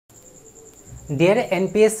Dear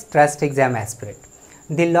NPS Trust Exam Aspirant,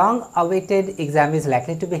 the long-awaited exam is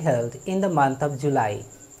likely to be held in the month of July,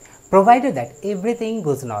 provided that everything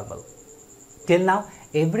goes normal. Till now,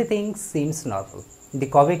 everything seems normal. The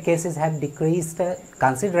COVID cases have decreased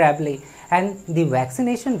considerably and the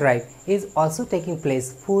vaccination drive is also taking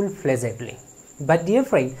place full-fledgedly. But dear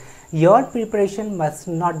friend, your preparation must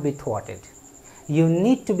not be thwarted. You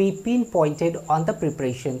need to be pinpointed on the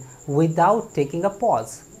preparation without taking a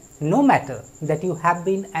pause. No matter that you have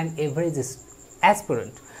been an average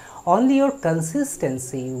aspirant, only your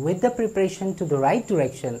consistency with the preparation to the right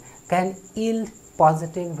direction can yield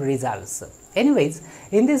positive results. Anyways,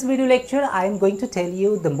 in this video lecture, I am going to tell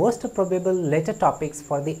you the most probable letter topics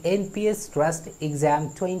for the NPS Trust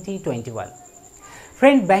Exam 2021.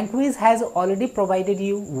 Friend, Bankwiz has already provided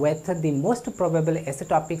you with the most probable essay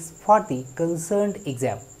topics for the concerned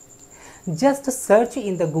exam. Just search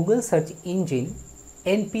in the Google search engine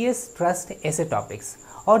NPS Trust Essay Topics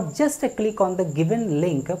or just click on the given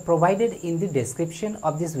link provided in the description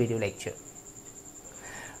of this video lecture.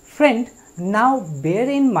 Friend, now bear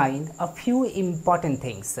in mind a few important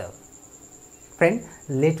things. Friend,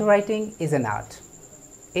 letter writing is an art.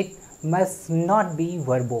 It must not be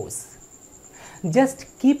verbose.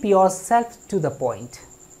 Just keep yourself to the point.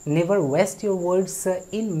 Never waste your words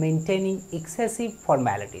in maintaining excessive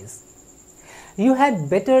formalities. You had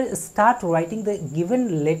better start writing the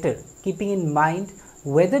given letter keeping in mind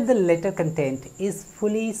whether the letter content is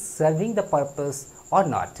fully serving the purpose or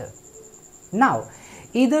not. Now,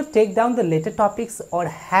 either take down the letter topics or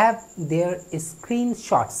have their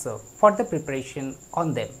screenshots for the preparation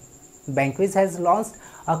on them. Bankwiz has launched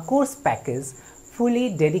a course package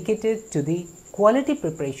fully dedicated to the quality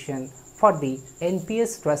preparation for the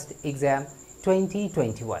NPS Trust Exam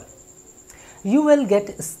 2021. You will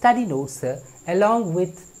get study notes along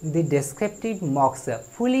with the descriptive mocks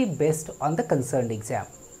fully based on the concerned exam.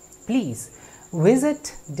 Please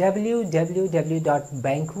visit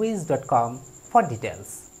www.bankwiz.com for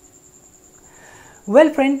details.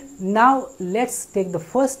 Well friend, now let's take the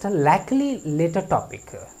first likely letter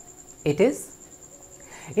topic. It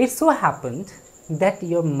so happened that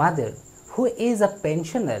your mother, who is a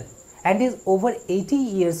pensioner and is over 80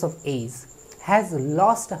 years of age, has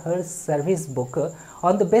lost her service book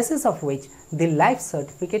on the basis of which the life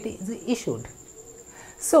certificate is issued.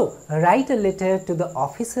 So, write a letter to the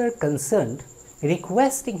officer concerned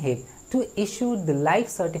requesting him to issue the life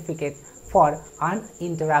certificate for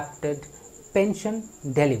uninterrupted pension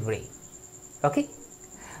delivery. Okay.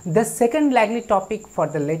 The second likely topic for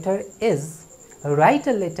the letter is write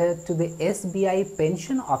a letter to the SBI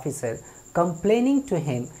pension officer complaining to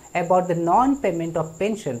him about the non-payment of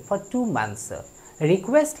pension for 2 months.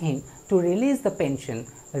 Request him to release the pension,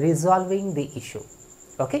 resolving the issue.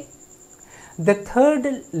 Okay. The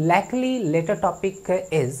third likely letter topic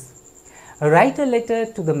is write a letter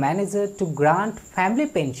to the manager to grant family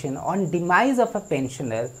pension on demise of a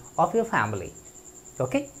pensioner of your family.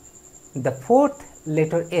 Okay. The fourth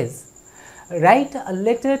letter is write a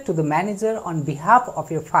letter to the manager on behalf of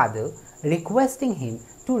your father requesting him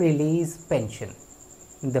to release pension.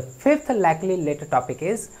 The fifth likely letter topic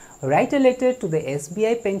is write a letter to the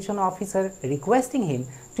SBI pension officer requesting him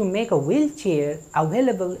to make a wheelchair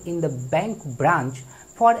available in the bank branch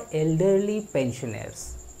for elderly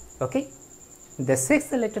pensioners. Okay. The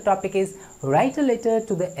sixth letter topic is write a letter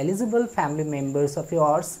to the eligible family members of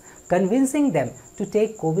yours convincing them to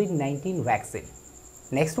take COVID-19 vaccine.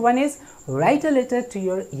 Next one is write a letter to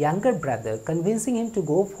your younger brother convincing him to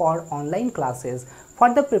go for online classes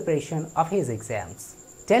for the preparation of his exams.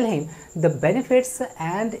 Tell him the benefits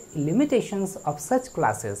and limitations of such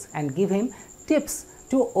classes and give him tips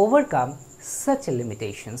to overcome such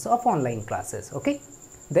limitations of online classes. Okay.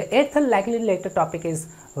 The eighth likely letter topic is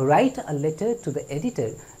write a letter to the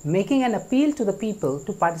editor making an appeal to the people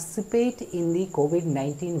to participate in the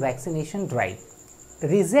COVID-19 vaccination drive,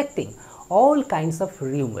 rejecting all kinds of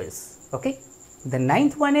rumors. Okay. The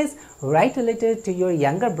ninth one is write a letter to your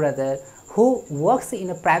younger brother who works in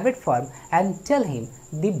a private firm and tell him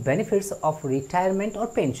the benefits of retirement or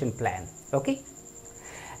pension plan. Okay.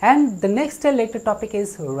 And the next letter topic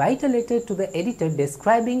is write a letter to the editor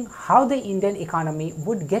describing how the Indian economy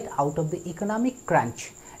would get out of the economic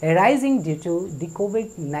crunch arising due to the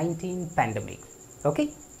COVID-19 pandemic.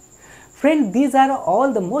 Okay. Friend, these are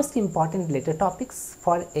all the most important letter topics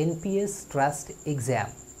for NPS Trust Exam.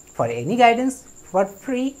 For any guidance for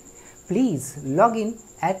free, please log in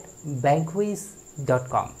at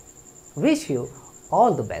bankwiz.com. Wish you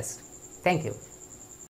all the best. Thank you.